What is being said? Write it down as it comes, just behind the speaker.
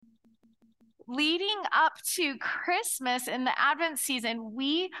leading up to Christmas in the Advent season,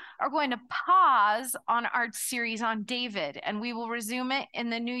 we are going to pause on our series on David, and we will resume it in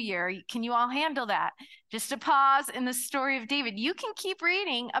the new year. Can you all handle that? Just a pause in the story of David. You can keep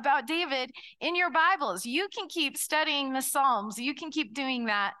reading about David in your Bibles. You can keep studying the Psalms. You can keep doing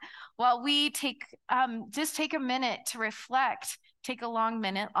that while we take a minute to reflect, take a long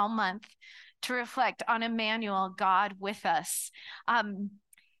minute all month to reflect on Emmanuel, God with us.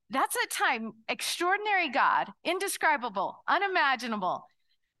 That's a time, extraordinary God, indescribable, unimaginable,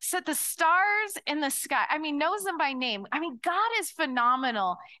 set the stars in the sky. Knows them by name. God is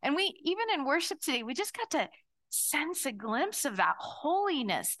phenomenal. And we, even in worship today, we just got to sense a glimpse of that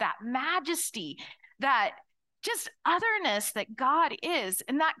holiness, that majesty, that just otherness that God is.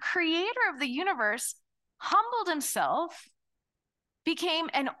 And that creator of the universe humbled himself, became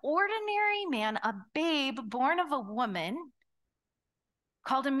an ordinary man, a babe born of a woman,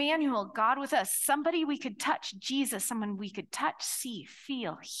 called Emmanuel, God with us, somebody we could touch, Jesus, someone we could touch, see,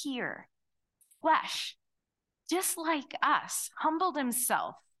 feel, hear, flesh, just like us, humbled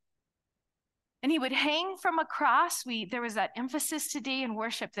himself. And he would hang from a cross. There was that emphasis today in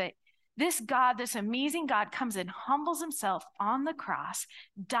worship that this God, this amazing God, comes and humbles himself on the cross,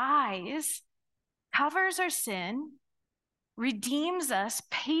 dies, covers our sin, redeems us,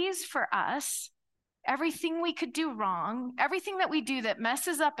 pays for us, everything we could do wrong, everything that we do that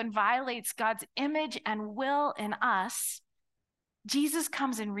messes up and violates God's image and will in us, Jesus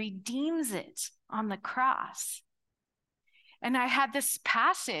comes and redeems it on the cross. And I had this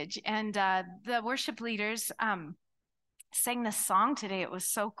passage, and the worship leaders sang this song today. It was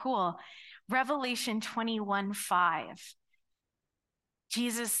so cool. Revelation 21:5.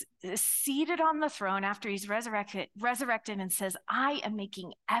 Jesus is seated on the throne after he's resurrected and says, I am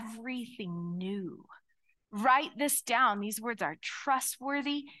making everything new. Write this down. These words are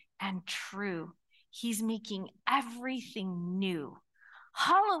trustworthy and true. He's making everything new.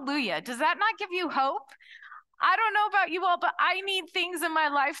 Hallelujah. Does that not give you hope? I don't know about you all, but I need things in my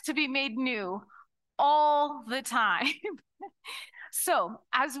life to be made new all the time. So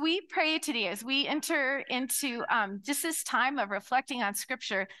as we pray today, as we enter into just this time of reflecting on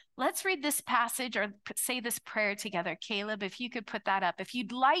scripture, let's read this passage or say this prayer together. Caleb, if you could put that up. If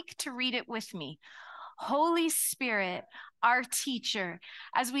you'd like to read it with me. Holy Spirit, our teacher,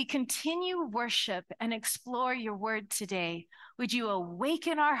 as we continue worship and explore your word today, would you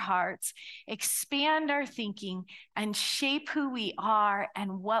awaken our hearts, expand our thinking, and shape who we are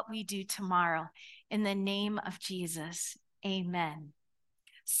and what we do tomorrow. In the name of Jesus, amen.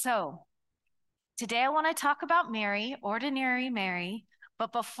 So today I want to talk about Mary, ordinary Mary.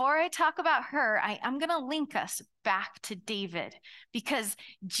 But before I talk about her, I am going to link us back to David, because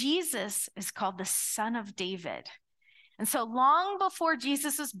Jesus is called the Son of David. And so long before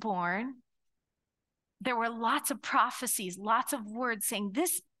Jesus was born, there were lots of prophecies, lots of words saying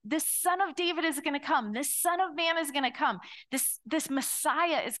this Son of David is going to come. This Son of Man is going to come. This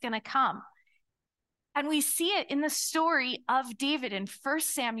Messiah is going to come. And we see it in the story of David in 1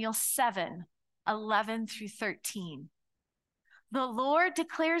 Samuel 7:11 through 13. The Lord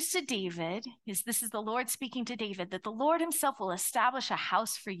declares to David, this is the Lord speaking to David, that the Lord himself will establish a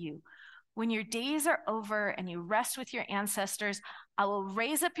house for you. When your days are over and you rest with your ancestors, I will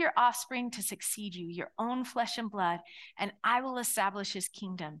raise up your offspring to succeed you, your own flesh and blood, and I will establish his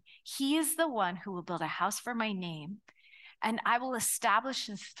kingdom. He is the one who will build a house for my name, and I will establish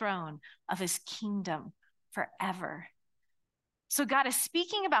the throne of his kingdom forever. So God is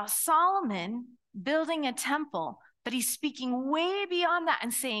speaking about Solomon building a temple, but he's speaking way beyond that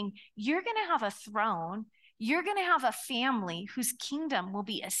and saying, you're going to have a throne. You're going to have a family whose kingdom will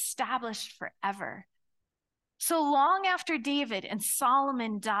be established forever. So long after David and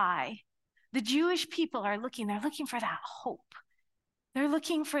Solomon die, the Jewish people are looking for that hope. They're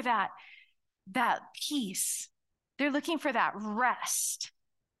looking for that peace. They're looking for that rest.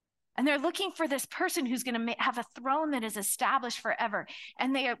 And they're looking for this person who's going to have a throne that is established forever.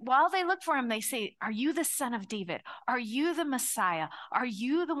 And while they look for him, they say, are you the Son of David? Are you the Messiah? Are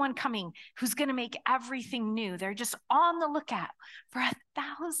you the one coming who's going to make everything new? They're just on the lookout for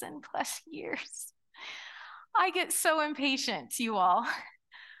 1,000+ years. I get so impatient, you all.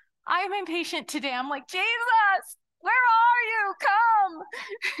 I'm impatient today. I'm like, Jesus, where are you? Come.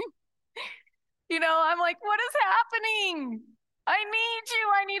 I'm like, what is happening? I need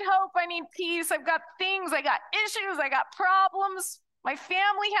you. I need hope. I need peace. I've got things. I got issues. I got problems. My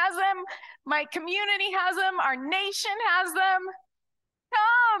family has them. My community has them. Our nation has them.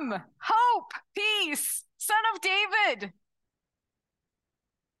 Come, hope, peace, Son of David.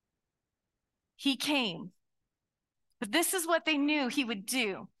 He came. But this is what they knew he would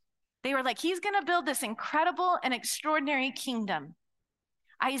do. They were like, he's going to build this incredible and extraordinary kingdom.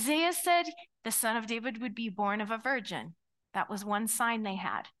 Isaiah said the son of David would be born of a virgin. That was one sign they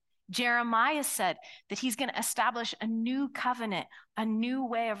had. Jeremiah said that he's going to establish a new covenant, a new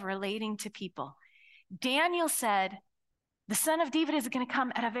way of relating to people. Daniel said the son of David is going to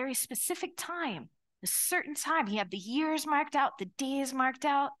come at a very specific time, a certain time. He had the years marked out, the days marked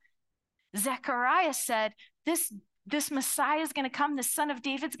out. Zechariah said this Messiah is going to come, the son of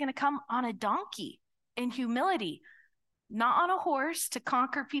David's going to come on a donkey in humility, not on a horse to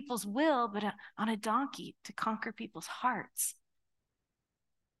conquer people's will, but on a donkey to conquer people's hearts.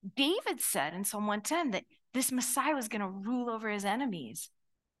 David said in Psalm 110 that this Messiah was going to rule over his enemies.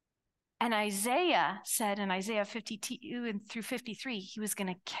 And Isaiah said in Isaiah 52 and through 53, he was going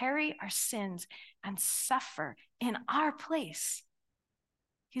to carry our sins and suffer in our place.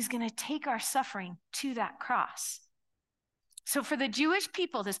 He's going to take our suffering to that cross. So for the Jewish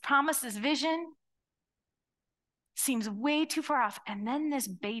people, this promise, this vision seems way too far off. And then this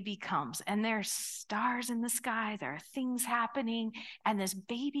baby comes, and there's stars in the sky. There are things happening, and this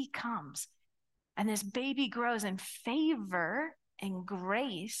baby comes. And this baby grows in favor and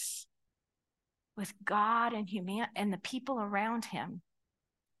grace with God and humanity and the people around him.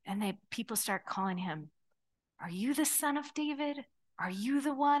 And people start calling him, are you the son of David? Are you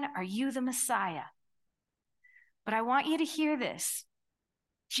the one? Are you the Messiah? But I want you to hear this.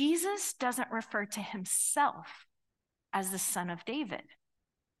 Jesus doesn't refer to himself as the son of David.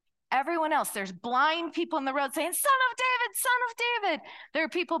 Everyone else, there's blind people in the road saying, son of David, son of David. There are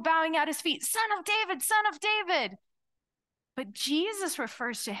people bowing at his feet, son of David, son of David. But Jesus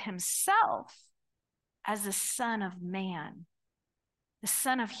refers to himself as the Son of Man, the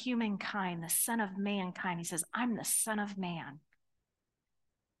Son of humankind, the Son of mankind. He says, I'm the Son of Man.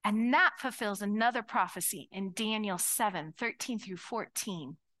 And that fulfills another prophecy in Daniel 7, 13 through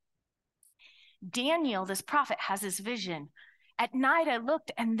 14. Daniel, this prophet, has this vision. At night I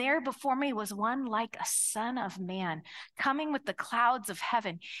looked, and there before me was one like a son of man, coming with the clouds of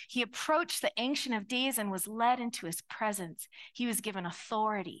heaven. He approached the Ancient of Days and was led into his presence. He was given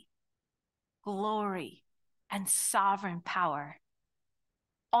authority, glory, and sovereign power.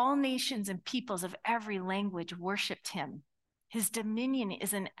 All nations and peoples of every language worshiped him. His dominion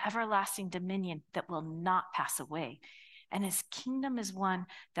is an everlasting dominion that will not pass away, and his kingdom is one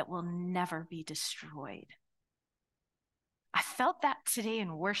that will never be destroyed. I felt that today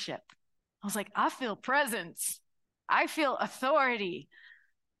in worship. I was like, I feel presence. I feel authority.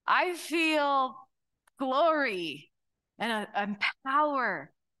 I feel glory and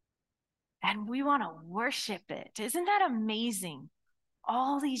power. And we want to worship it. Isn't that amazing?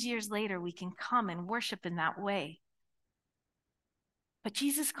 All these years later, we can come and worship in that way. But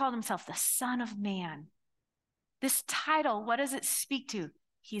Jesus called himself the Son of Man. This title, what does it speak to?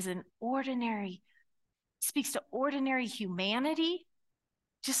 He's speaks to ordinary humanity,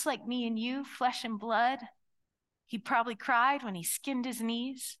 just like me and you, flesh and blood. He probably cried when he skinned his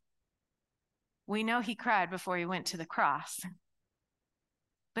knees. We know he cried before he went to the cross.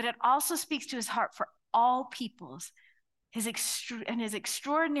 But it also speaks to his heart for all peoples, his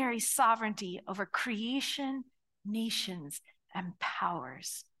extraordinary sovereignty over creation, nations, and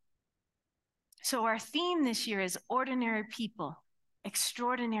powers. So our theme this year is ordinary people,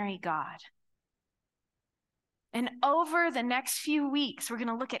 extraordinary God. And over the next few weeks, we're going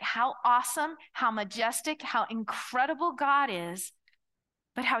to look at how awesome, how majestic, how incredible God is,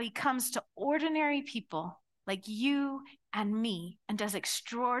 but how he comes to ordinary people like you and me and does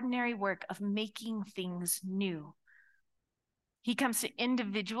extraordinary work of making things new. He comes to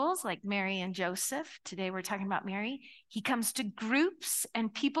individuals like Mary and Joseph. Today we're talking about Mary. He comes to groups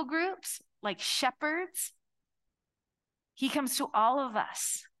and people groups like shepherds. He comes to all of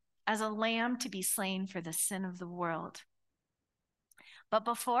us as a lamb to be slain for the sin of the world. But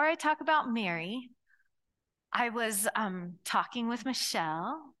before I talk about Mary, I was talking with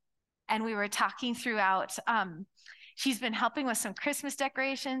Michelle, and we were talking throughout. She's been helping with some Christmas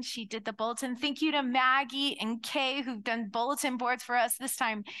decorations. She did the bulletin. Thank you to Maggie and Kay who've done bulletin boards for us. This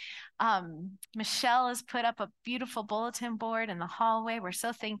time, Michelle has put up a beautiful bulletin board in the hallway. We're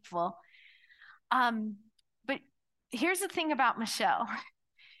so thankful. But here's the thing about Michelle.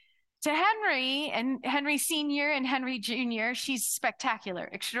 To Henry, and Henry Sr. and Henry Jr., she's spectacular,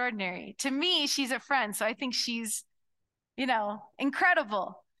 extraordinary. To me, she's a friend, so I think she's,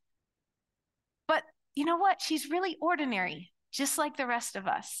 incredible. But you know what? She's really ordinary, just like the rest of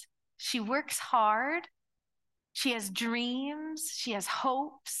us. She works hard. She has dreams. She has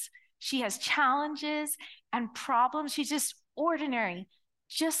hopes. She has challenges and problems. She's just ordinary,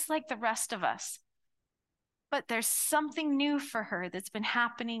 just like the rest of us. but there's something new for her that's been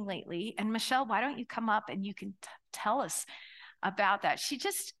happening lately. And Michelle, why don't you come up and you can tell us about that?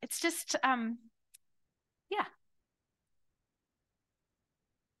 Yeah.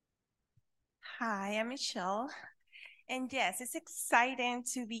 Hi, I'm Michelle. And yes, it's exciting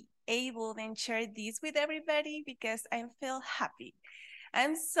to be able to share this with everybody because I feel happy.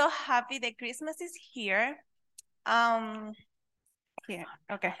 I'm so happy that Christmas is here. Here,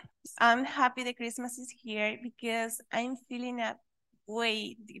 okay. I'm happy that Christmas is here because I'm feeling a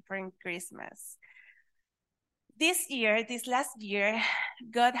way different Christmas. This last year,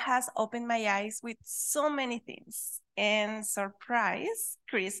 God has opened my eyes with so many things, and surprise,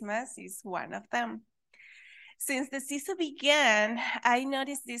 Christmas is one of them. Since the season began, I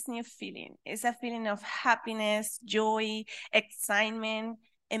noticed this new feeling. It's a feeling of happiness, joy, excitement,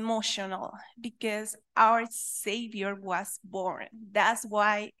 emotional, because our Savior was born. That's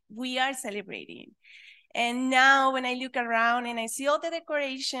why we are celebrating. And now when I look around and I see all the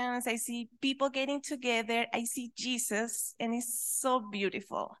decorations, I see people getting together, I see Jesus, and it's so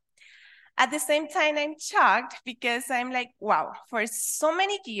beautiful. At the same time, I'm shocked because I'm like, wow, for so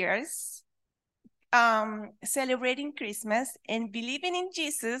many years, celebrating Christmas and believing in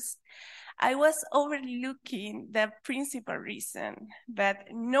Jesus, I was overlooking the principal reason. But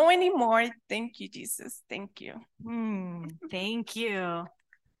no anymore. Thank you, Jesus. Thank you. Thank you.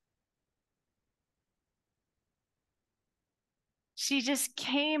 She just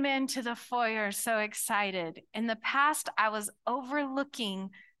came into the foyer so excited. In the past, I was overlooking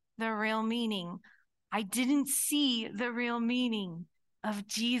the real meaning. I didn't see the real meaning of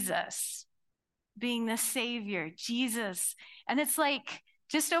Jesus being the Savior, Jesus. And it's like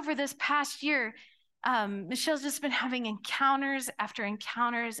just over this past year, Michelle's just been having encounters after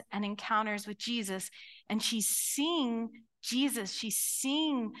encounters and encounters with Jesus. And she's seeing Jesus. She's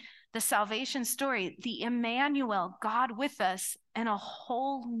seeing the salvation story, the Emmanuel, God with us, in a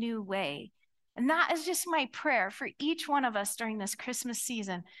whole new way. And that is just my prayer for each one of us during this Christmas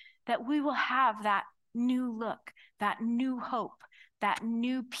season, that we will have that new look, that new hope, that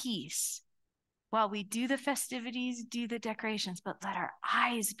new peace. While we do the festivities, do the decorations, but let our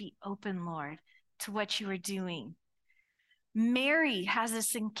eyes be open, Lord, to what you are doing. Mary has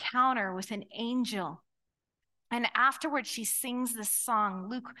this encounter with an angel. And afterwards, she sings this song,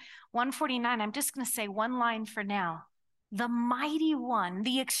 Luke 149. I'm just going to say one line for now. The mighty one,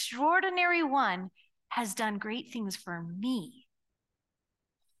 the extraordinary one, has done great things for me.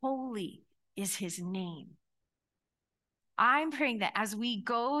 Holy is his name. I'm praying that as we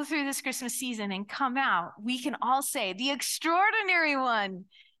go through this Christmas season and come out, we can all say, the extraordinary one,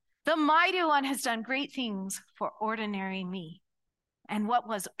 the mighty one has done great things for ordinary me. And what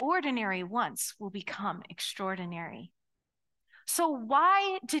was ordinary once will become extraordinary. So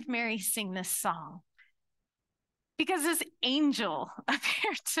why did Mary sing this song? Because this angel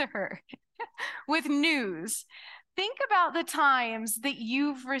appeared to her with news. Think about the times that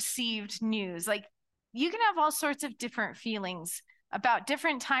you've received news. Like, you can have all sorts of different feelings about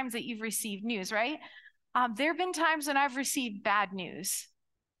different times that you've received news, right? There have been times when I've received bad news.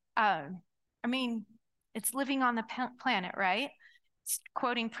 It's living on the planet, right? It's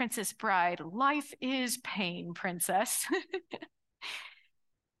quoting Princess Bride, life is pain, princess.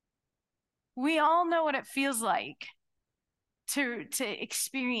 We all know what it feels like to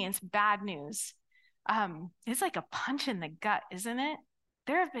experience bad news. It's like a punch in the gut, isn't it?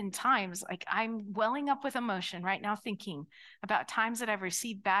 There have been times like I'm welling up with emotion right now thinking about times that I've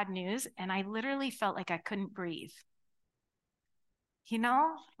received bad news and I literally felt like I couldn't breathe. You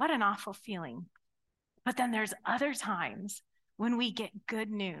know, what an awful feeling. But then there's other times when we get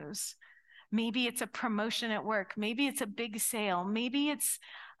good news. Maybe it's a promotion at work. Maybe it's a big sale. Maybe it's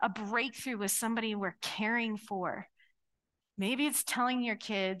a breakthrough with somebody we're caring for. Maybe it's telling your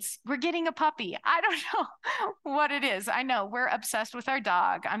kids, we're getting a puppy. I don't know what it is. I know we're obsessed with our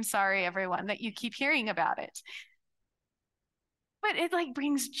dog. I'm sorry, everyone, that you keep hearing about it. But it like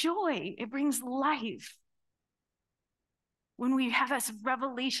brings joy. It brings life. When we have this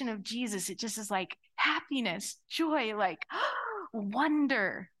revelation of Jesus, it just is like happiness, joy, like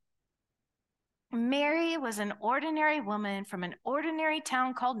wonder. Mary was an ordinary woman from an ordinary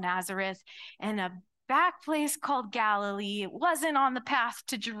town called Nazareth in a back place called Galilee. It wasn't on the path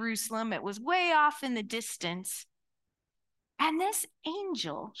to Jerusalem. It was way off in the distance. And this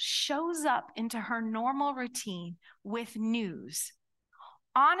angel shows up into her normal routine with news.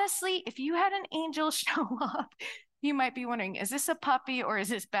 Honestly, if you had an angel show up, you might be wondering, is this a puppy or is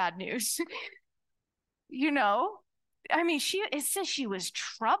this bad news? You know, I mean, it says she was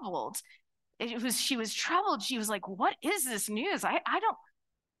troubled. She was troubled. She was like, what is this news? I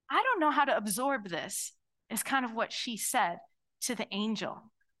don't know how to absorb this. is kind of what she said to the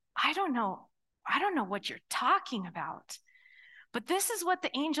angel. I don't know what you're talking about. But this is what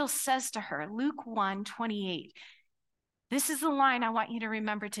the angel says to her, Luke 1:28. This is the line I want you to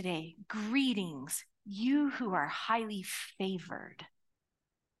remember today. Greetings, you who are highly favored.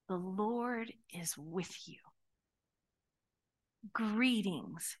 The Lord is with you.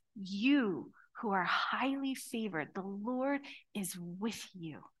 Greetings, you who are highly favored. The Lord is with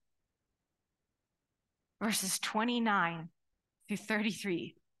you. Verses 29 through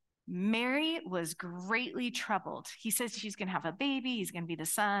 33. Mary was greatly troubled. He says she's going to have a baby. He's going to be the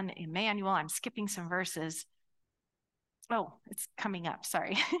son, Emmanuel. I'm skipping some verses. Oh, it's coming up.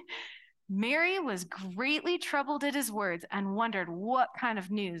 Sorry. Mary was greatly troubled at his words and wondered what kind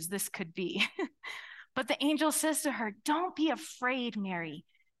of news this could be. But the angel says to her, don't be afraid, Mary.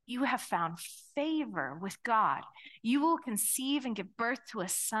 You have found favor with God. You will conceive and give birth to a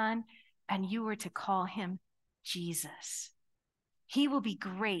son, and you are to call him Jesus. He will be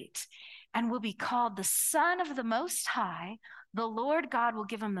great and will be called the Son of the Most High. The Lord God will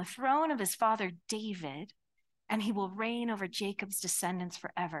give him the throne of his father David, and he will reign over Jacob's descendants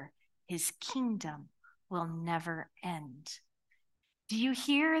forever. His kingdom will never end. Do you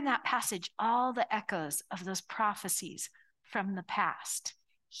hear in that passage all the echoes of those prophecies from the past?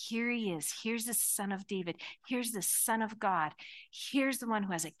 Here he is. Here's the Son of David. Here's the Son of God. Here's the one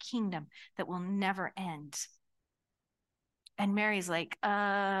who has a kingdom that will never end. And Mary's like,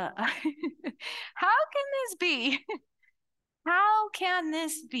 how can this be? How can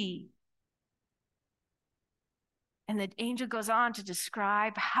this be? And the angel goes on to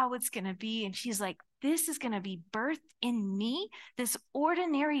describe how it's going to be. And she's like, this is going to be birthed in me. This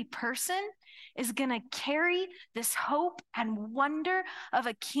ordinary person is going to carry this hope and wonder of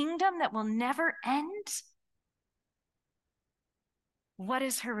a kingdom that will never end. What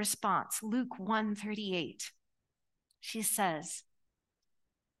is her response? Luke 1:38. She says,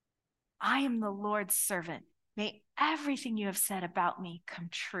 I am the Lord's servant. May everything you have said about me come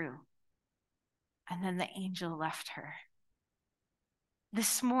true. And then the angel left her.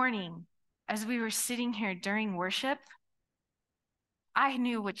 This morning, as we were sitting here during worship, I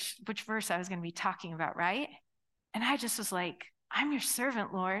knew which verse I was going to be talking about, right? And I just was like, I'm your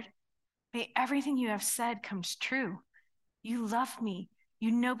servant, Lord. May everything you have said comes true. You love me.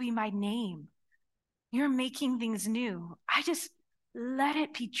 You know me by name. You're making things new. I just let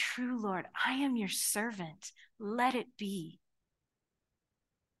it be true, Lord. I am your servant. Let it be.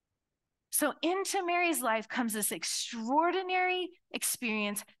 So into Mary's life comes this extraordinary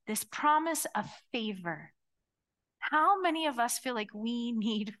experience, this promise of favor. How many of us feel like we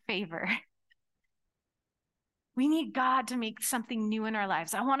need favor? We need God to make something new in our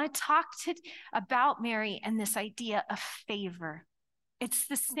lives. I want to talk about Mary and this idea of favor. It's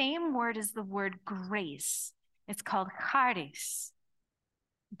the same word as the word grace. It's called charis.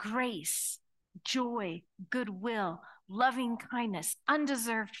 Grace, joy, goodwill, loving kindness,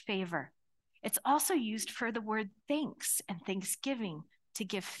 undeserved favor. It's also used for the word thanks and thanksgiving, to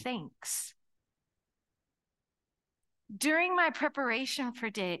give thanks. During my preparation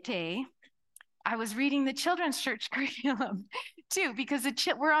for day, I was reading the children's church curriculum too, because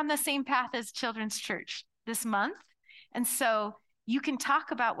we're on the same path as children's church this month. And so you can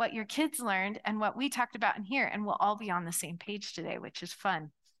talk about what your kids learned and what we talked about in here, and we'll all be on the same page today, which is fun.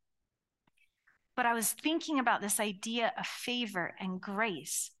 But I was thinking about this idea of favor and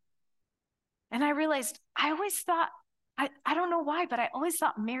grace. And I realized I always thought, I don't know why, but I always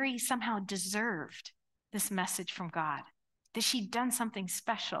thought Mary somehow deserved this message from God, that she'd done something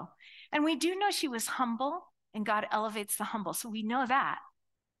special. And we do know she was humble, and God elevates the humble, so we know that.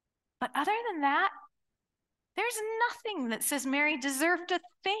 But other than that, there's nothing that says Mary deserved a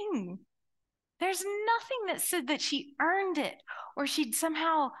thing. There's nothing that said that she earned it or she'd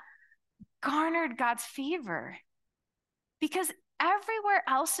somehow garnered God's favor. Because everywhere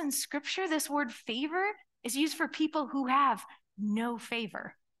else in Scripture, this word favor is used for people who have no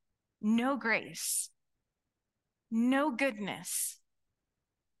favor, no grace, no goodness.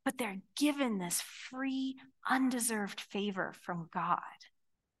 But they're given this free, undeserved favor from God.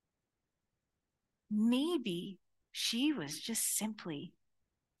 Maybe she was just simply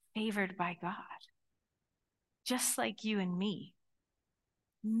favored by God, just like you and me.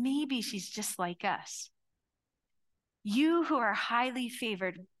 Maybe she's just like us. You who are highly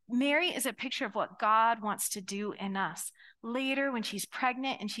favored. Mary is a picture of what God wants to do in us. Later, when she's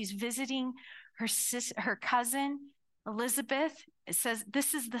pregnant and she's visiting her cousin, Elizabeth, it says,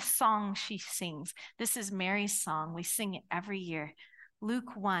 this is the song she sings. This is Mary's song. We sing it every year.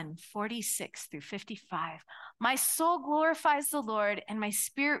 Luke 1:46-55. My soul glorifies the Lord, and my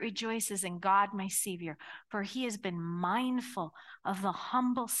spirit rejoices in God, my Savior, for he has been mindful of the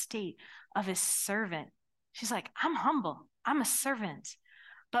humble state of his servant. She's like, I'm humble. I'm a servant.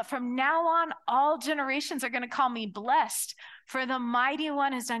 But from now on, all generations are going to call me blessed, for the mighty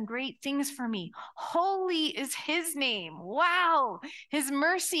one has done great things for me. Holy is his name. Wow. His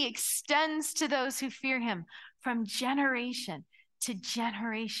mercy extends to those who fear him from generation to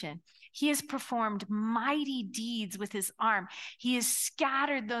generation. He has performed mighty deeds with his arm. He has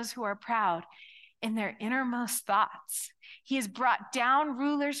scattered those who are proud in their innermost thoughts. He has brought down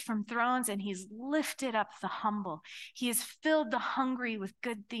rulers from thrones, and he's lifted up the humble. He has filled the hungry with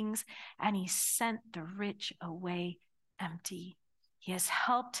good things, and he sent the rich away empty. He has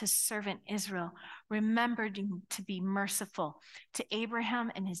helped his servant Israel, remembering to be merciful to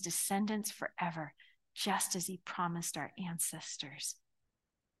Abraham and his descendants forever, just as he promised our ancestors.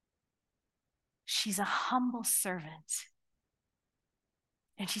 She's a humble servant.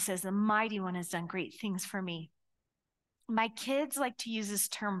 And she says, the mighty one has done great things for me. My kids like to use this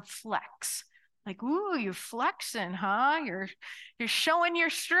term flex. Like, ooh, you're flexing, huh? You're showing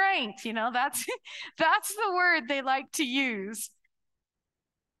your strength. You know, that's the word they like to use.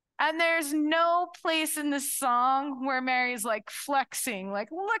 And there's no place in the song where Mary's like flexing, like,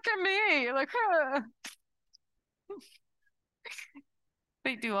 look at me, like,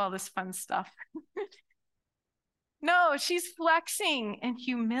 they do all this fun stuff. No, she's flexing in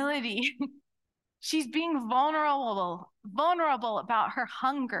humility. She's being vulnerable about her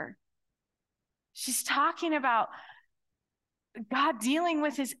hunger. She's talking about God dealing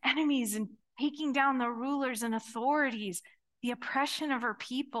with his enemies and taking down the rulers and authorities, the oppression of her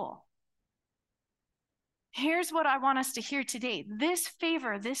people. Here's what I want us to hear today. This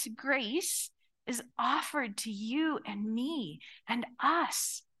favor, this grace is offered to you and me and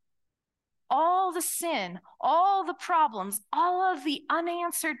us. All the sin, all the problems, all of the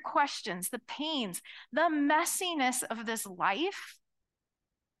unanswered questions, the pains, the messiness of this life,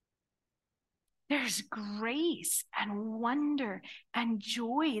 there's grace and wonder and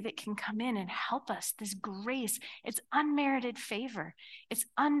joy that can come in and help us. This grace, it's unmerited favor. It's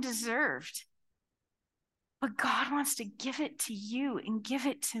undeserved. But God wants to give it to you and give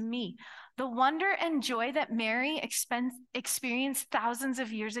it to me. The wonder and joy that Mary experienced thousands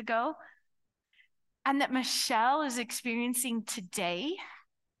of years ago, and that Michelle is experiencing today,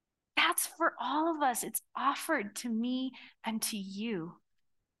 that's for all of us. It's offered to me and to you.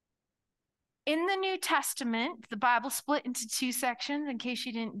 In the New Testament, the Bible split into two sections, in case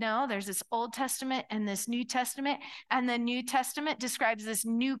you didn't know. There's this Old Testament and this New Testament. And the New Testament describes this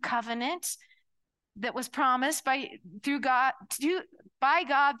new covenant that was promised by God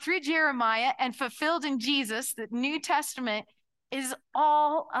through Jeremiah and fulfilled in Jesus. The New Testament is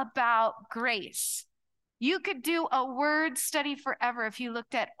all about grace. You could do a word study forever if you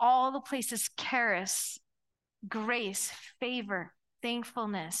looked at all the places charis, grace, favor,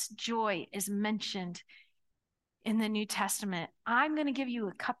 thankfulness, joy is mentioned in the New Testament. I'm going to give you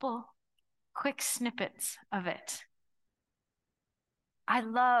a couple quick snippets of it. I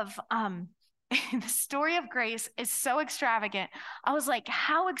love the story of grace is so extravagant. I was like,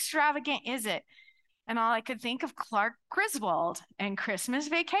 how extravagant is it? And all I could think of Clark Griswold and Christmas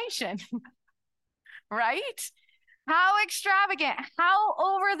Vacation. Right? How extravagant, how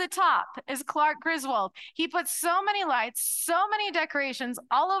over the top is Clark Griswold? He puts so many lights, so many decorations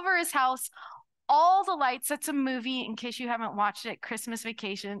all over his house, all the lights. That's a movie, in case you haven't watched it, Christmas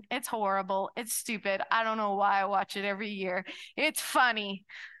Vacation. It's horrible. It's stupid. I don't know why I watch it every year. It's funny.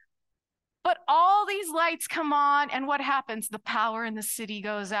 But all these lights come on, and what happens? The power in the city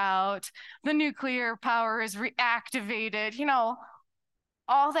goes out. The nuclear power is reactivated. You know,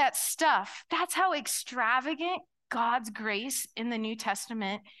 all that stuff. That's how extravagant God's grace in the New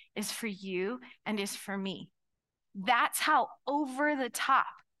Testament is for you and is for me. That's how over the top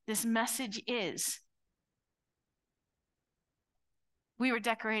this message is. We were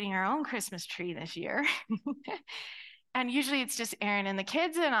decorating our own Christmas tree this year. And usually it's just Aaron and the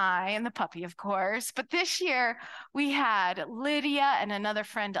kids and I and the puppy, of course. But this year we had Lydia and another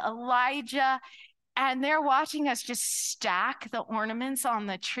friend, Elijah, and they're watching us just stack the ornaments on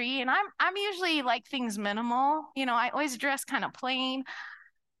the tree. And I'm usually like things minimal. You know, I always dress kind of plain.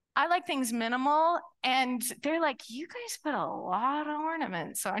 I like things minimal. And they're like, you guys put a lot of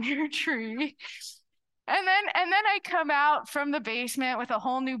ornaments on your tree. And then I come out from the basement with a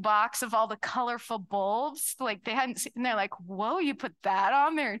whole new box of all the colorful bulbs. Like they hadn't seen, and they're like, whoa, you put that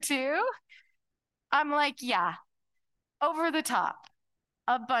on there too? I'm like, yeah, over the top.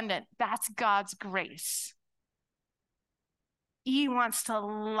 Abundant. That's God's grace. He wants to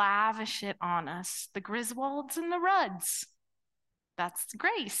lavish it on us. The Griswolds and the Rudds. That's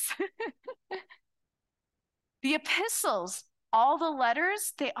grace. The epistles, all the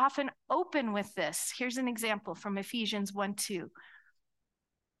letters, they often open with this. Here's an example from Ephesians 1:2.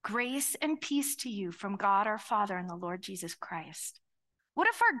 Grace and peace to you from God our Father and the Lord Jesus Christ. What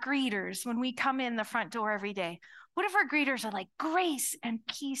if our greeters, when we come in the front door every day, what if our greeters are like, grace and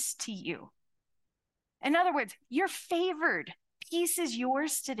peace to you? In other words, you're favored. Peace is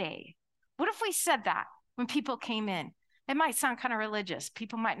yours today. What if we said that when people came in? It might sound kind of religious.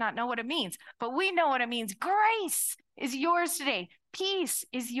 People might not know what it means, but we know what it means. Grace is yours today. Peace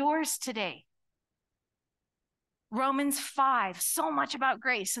is yours today. Romans 5, so much about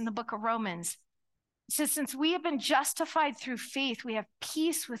grace in the book of Romans. It says, since we have been justified through faith, we have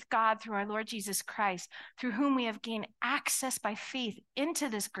peace with God through our Lord Jesus Christ, through whom we have gained access by faith into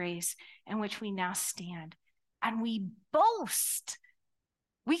this grace in which we now stand. And we boast.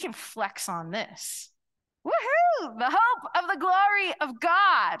 We can flex on this. Woohoo! The hope of the glory of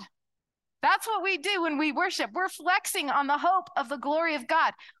God. That's what we do when we worship. We're flexing on the hope of the glory of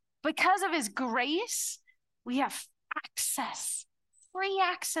God. Because of his grace, we have access, free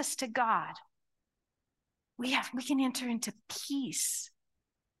access to God. We can enter into peace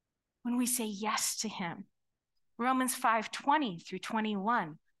when we say yes to him. Romans 5:20 through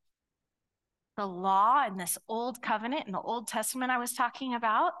 21. The law in this old covenant in the Old Testament I was talking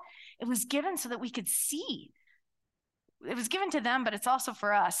about, it was given so that we could see. It was given to them, but it's also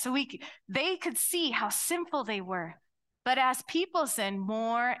for us. So they could see how sinful they were. But as people sin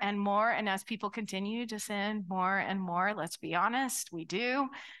more and more, and as people continue to sin more and more, let's be honest, we do,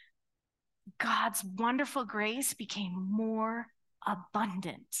 God's wonderful grace became more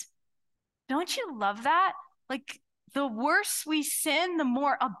abundant. Don't you love that? Like, the worse we sin, the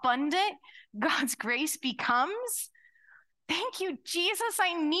more abundant God's grace becomes. Thank you, Jesus.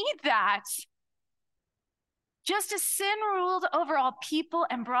 I need that. Just as sin ruled over all people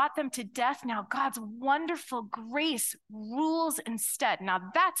and brought them to death, now God's wonderful grace rules instead.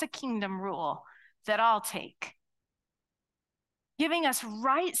 Now that's a kingdom rule that I'll take. Giving us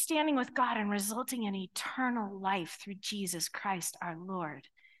right standing with God and resulting in eternal life through Jesus Christ our Lord.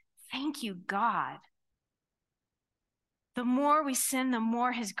 Thank you, God. The more we sin, the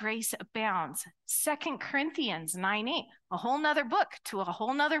more his grace abounds. 2 Corinthians 9:8, a whole nother book to a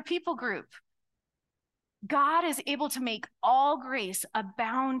whole nother people group. God is able to make all grace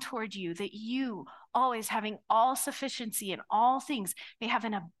abound toward you, that you, always having all sufficiency in all things, may have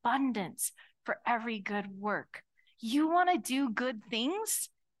an abundance for every good work. You want to do good things?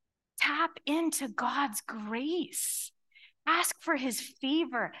 Tap into God's grace. Ask for his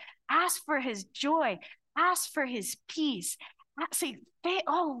favor. Ask for his joy. Ask for his peace. Say,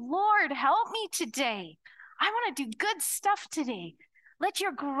 oh, Lord, help me today. I want to do good stuff today. Let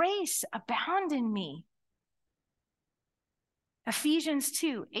your grace abound in me. Ephesians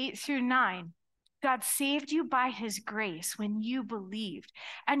 2:8 through 9. God saved you by his grace when you believed.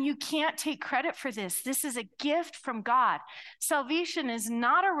 And you can't take credit for this. This is a gift from God. Salvation is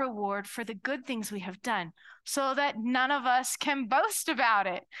not a reward for the good things we have done, so that none of us can boast about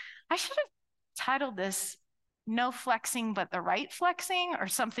it. I should have titled this No Flexing But the Right Flexing, or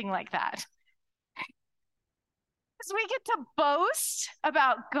something like that. Because we get to boast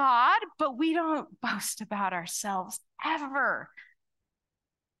about God, but we don't boast about ourselves ever.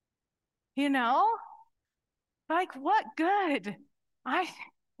 You know? Like, what good?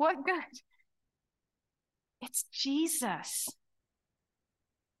 What good? It's Jesus.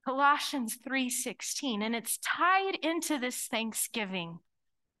 Colossians 3:16, and it's tied into this Thanksgiving.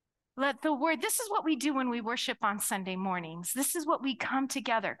 Let the word, this is what we do when we worship on Sunday mornings. This is what we come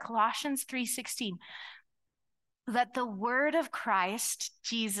together. Colossians 3:16. Let the word of Christ,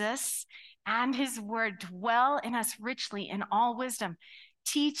 Jesus, and his word dwell in us richly in all wisdom,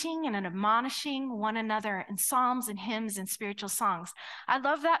 teaching and admonishing one another in psalms and hymns and spiritual songs. I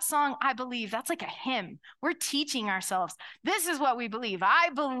love that song, I Believe. That's like a hymn. We're teaching ourselves. This is what we believe. I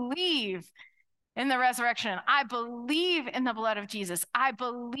believe in the resurrection. I believe in the blood of Jesus. I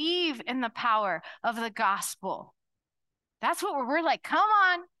believe in the power of the gospel. That's what we're like, come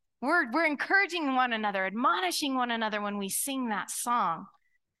on. We're encouraging one another, admonishing one another when we sing that song.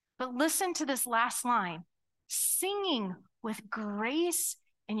 But listen to this last line. Singing with grace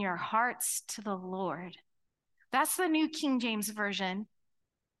in your hearts to the Lord. That's the New King James Version.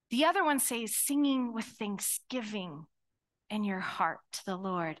 The other one says singing with thanksgiving in your heart to the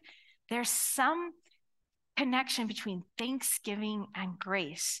Lord. There's some connection between thanksgiving and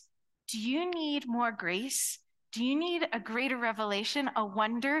grace. Do you need more grace? Do you need a greater revelation, a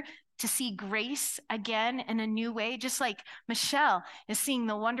wonder to see grace again in a new way? Just like Michelle is seeing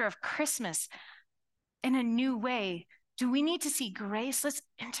the wonder of Christmas in a new way. Do we need to see grace? Let's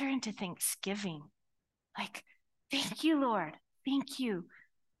enter into Thanksgiving. Like, thank you, Lord. Thank you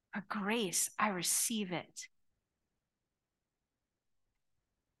for grace. I receive it.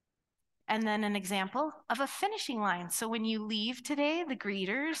 And then an example of a finishing line. So when you leave today, the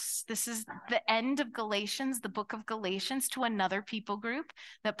greeters, this is the end of Galatians, the book of Galatians, to another people group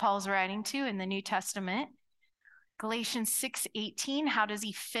that Paul's writing to in the New Testament. Galatians 6:18, how does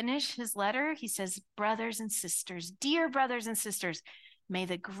he finish his letter? He says, brothers and sisters, dear brothers and sisters, may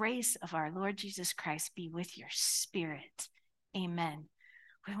the grace of our Lord Jesus Christ be with your spirit. Amen.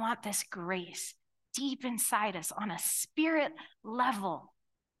 We want this grace deep inside us on a spirit level.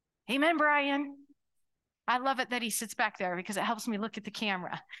 Amen, Brian. I love it that he sits back there because it helps me look at the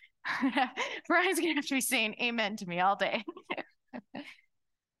camera. Brian's going to have to be saying amen to me all day.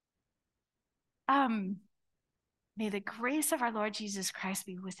 May the grace of our Lord Jesus Christ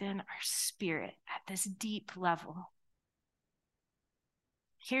be within our spirit at this deep level.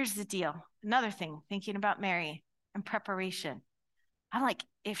 Here's the deal. Another thing, thinking about Mary and preparation. I'm like,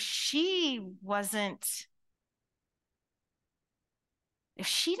 if she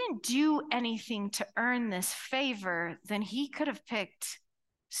didn't do anything to earn this favor, then he could have picked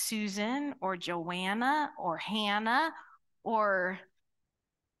Susan or Joanna or Hannah or,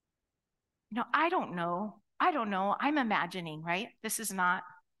 I don't know. I'm imagining, right? This is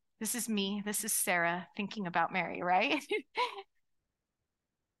me. This is Sarah thinking about Mary, right?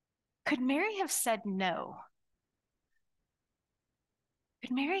 Could Mary have said no?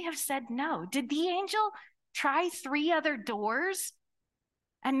 Could Mary have said no? Did the angel try 3 other doors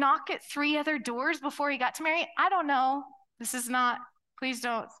and knock at 3 other doors before he got to Mary? I don't know. Please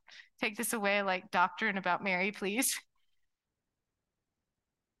don't take this away like doctrine about Mary, please.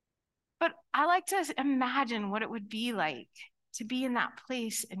 But I like to imagine what it would be like to be in that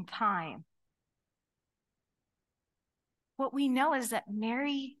place and time. What we know is that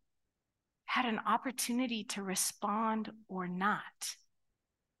Mary had an opportunity to respond or not.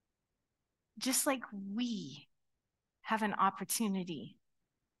 Just like we have an opportunity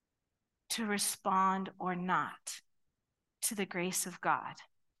to respond or not to the grace of God.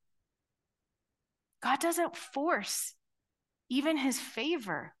 God doesn't force even his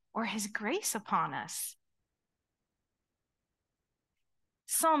favor or his grace upon us.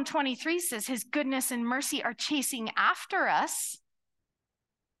 Psalm 23 says his goodness and mercy are chasing after us.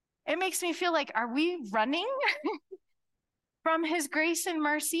 It makes me feel like, are we running from his grace and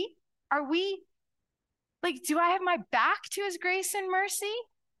mercy? Are we, do I have my back to his grace and mercy?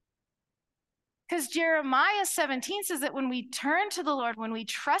 Because Jeremiah 17 says that when we turn to the Lord, when we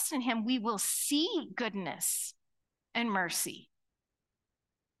trust in him, we will see goodness and mercy.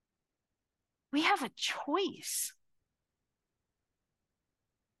 We have a choice.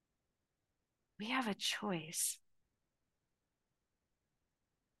 We have a choice.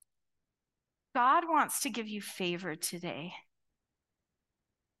 God wants to give you favor today.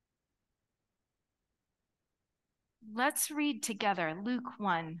 Let's read together Luke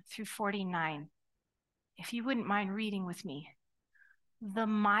 1-49. If you wouldn't mind reading with me. The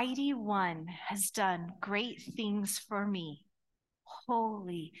mighty one has done great things for me.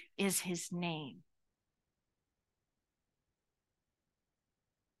 Holy is his name.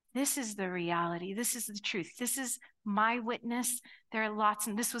 This is the reality. This is the truth. This is my witness. There are lots,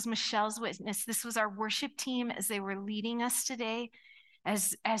 and this was Michelle's witness. This was our worship team as they were leading us today.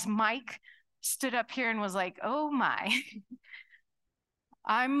 As Mike stood up here and was like, oh my.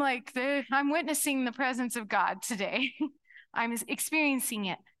 I'm witnessing the presence of God today. I'm experiencing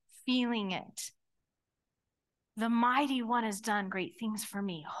it, feeling it. The mighty one has done great things for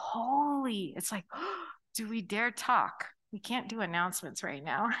me. Holy. It's like, oh, do we dare talk? We can't do announcements right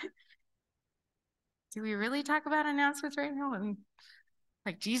now. Do we really talk about announcements right now? And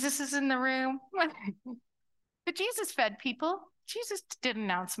like Jesus is in the room. But Jesus fed people. Jesus did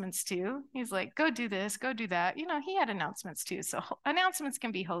announcements too. He's like, go do this, go do that. He had announcements too. So announcements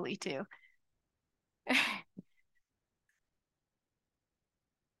can be holy too.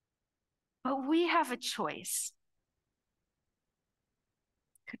 But we have a choice.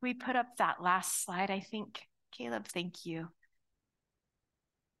 Could we put up that last slide, I think? Caleb, thank you.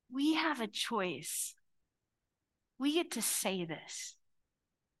 We have a choice. We get to say this.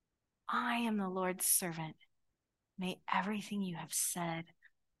 I am the Lord's servant. May everything you have said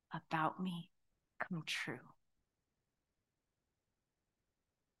about me come true.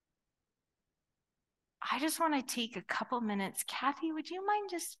 I just want to take a couple minutes. Kathy, would you mind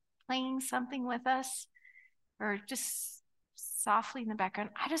just playing something with us? or just softly in the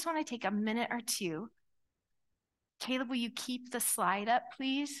background, I just want to take a minute or two. Caleb, will you keep the slide up,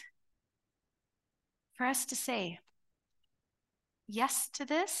 please? For us to say yes to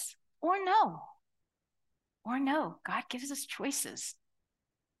this or no. Or no. God gives us choices.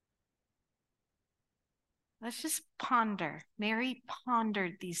 Let's just ponder. Mary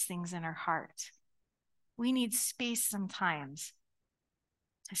pondered these things in her heart. We need space sometimes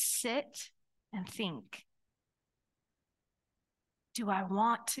to sit and think. Do I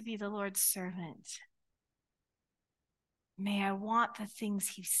want to be the Lord's servant? May I want the things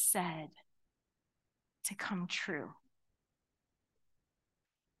he said to come true?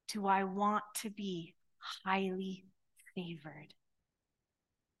 Do I want to be highly favored?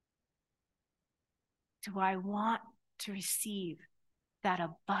 Do I want to receive that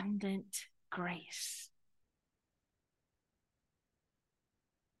abundant grace?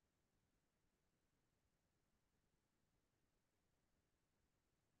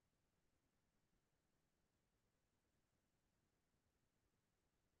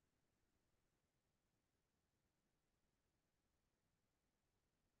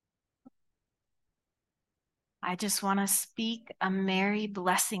 I just want to speak a Mary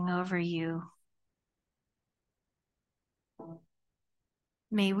blessing over you.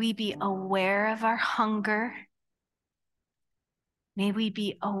 May we be aware of our hunger. May we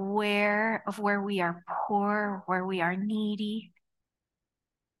be aware of where we are poor, where we are needy.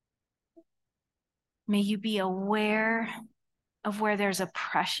 May you be aware of where there's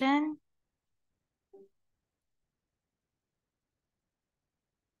oppression.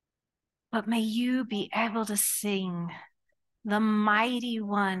 But may you be able to sing, "The mighty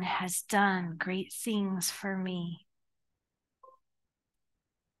one has done great things for me."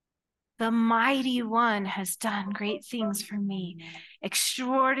 The mighty one has done great things for me.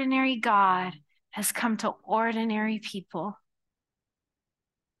 Extraordinary God has come to ordinary people.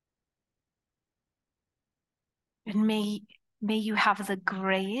 And may you have the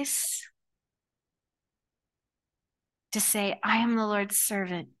grace to say, I am the Lord's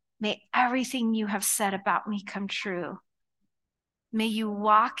servant. May everything you have said about me come true. May you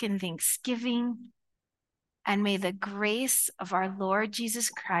walk in thanksgiving, and may the grace of our Lord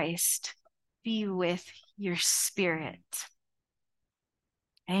Jesus Christ be with your spirit.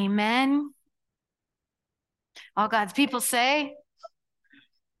 Amen. All God's people say,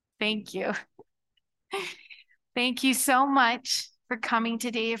 thank you. Thank you so much for coming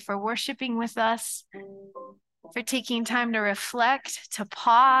today, for worshiping with us, for taking time to reflect, to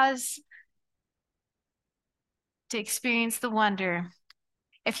pause, to experience the wonder.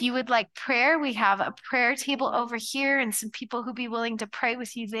 If you would like prayer, we have a prayer table over here and some people who'd be willing to pray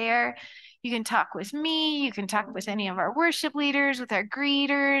with you there. You can talk with me. You can talk with any of our worship leaders, with our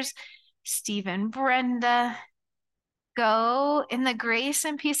greeters, Steve and Brenda. Go in the grace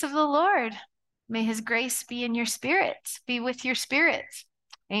and peace of the Lord. May his grace be in your spirit, be with your spirit.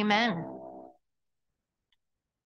 Amen.